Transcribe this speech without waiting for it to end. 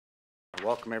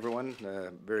Welcome everyone.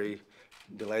 Very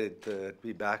delighted to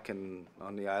be back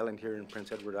on the island here in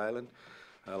Prince Edward Island,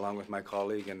 along with my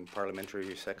colleague and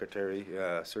Parliamentary Secretary,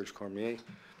 Serge Cormier.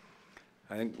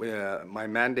 I think my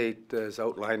mandate, as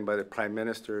outlined by the Prime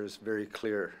Minister, is very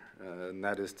clear, and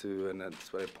that is to, and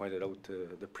that's what I pointed out to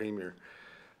the Premier,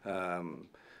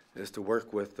 is to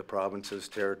work with the provinces,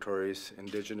 territories,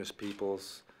 Indigenous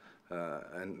peoples,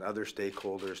 and other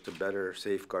stakeholders to better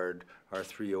safeguard our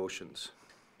three oceans.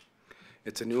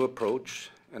 It's a new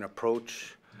approach, an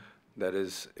approach that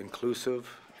is inclusive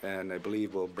and I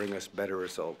believe will bring us better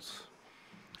results.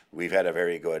 We've had a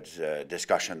very good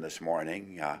discussion this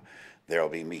morning. There will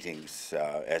be meetings,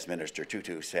 as Minister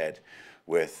Tootoo said,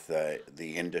 with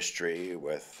the industry,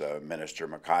 with Minister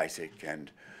McIsaac and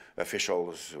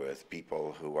officials, with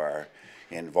people who are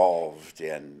involved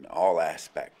in all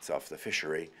aspects of the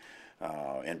fishery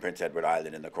in Prince Edward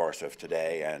Island in the course of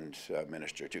today. And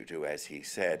Minister Tootoo, as he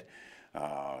said,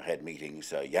 had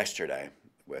meetings yesterday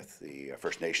with the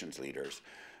First Nations leaders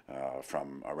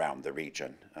from around the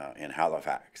region in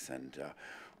Halifax. And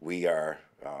we are,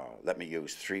 let me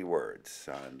use three words,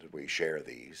 and we share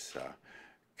these: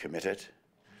 committed,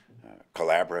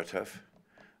 collaborative,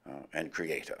 and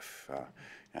creative.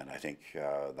 And I think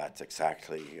that's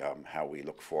exactly how we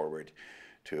look forward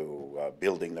to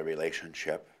building the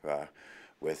relationship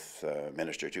with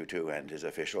Minister Tootoo and his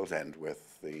officials, and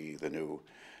with the new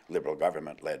Liberal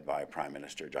government led by Prime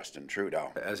Minister Justin Trudeau.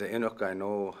 As an Inuk, I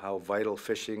know how vital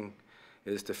fishing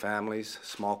is to families,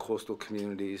 small coastal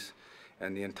communities,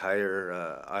 and the entire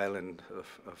island of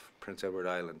Prince Edward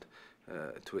Island,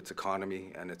 to its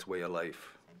economy and its way of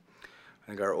life. I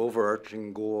think our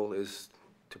overarching goal is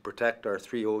to protect our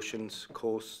three oceans,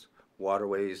 coasts,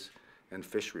 waterways, and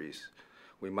fisheries.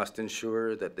 We must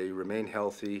ensure that they remain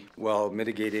healthy while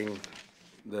mitigating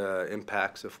the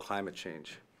impacts of climate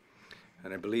change.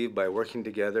 And I believe by working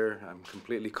together, I'm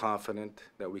completely confident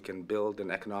that we can build an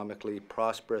economically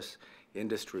prosperous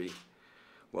industry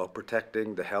while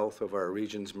protecting the health of our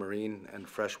region's marine and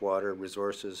freshwater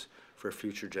resources for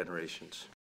future generations.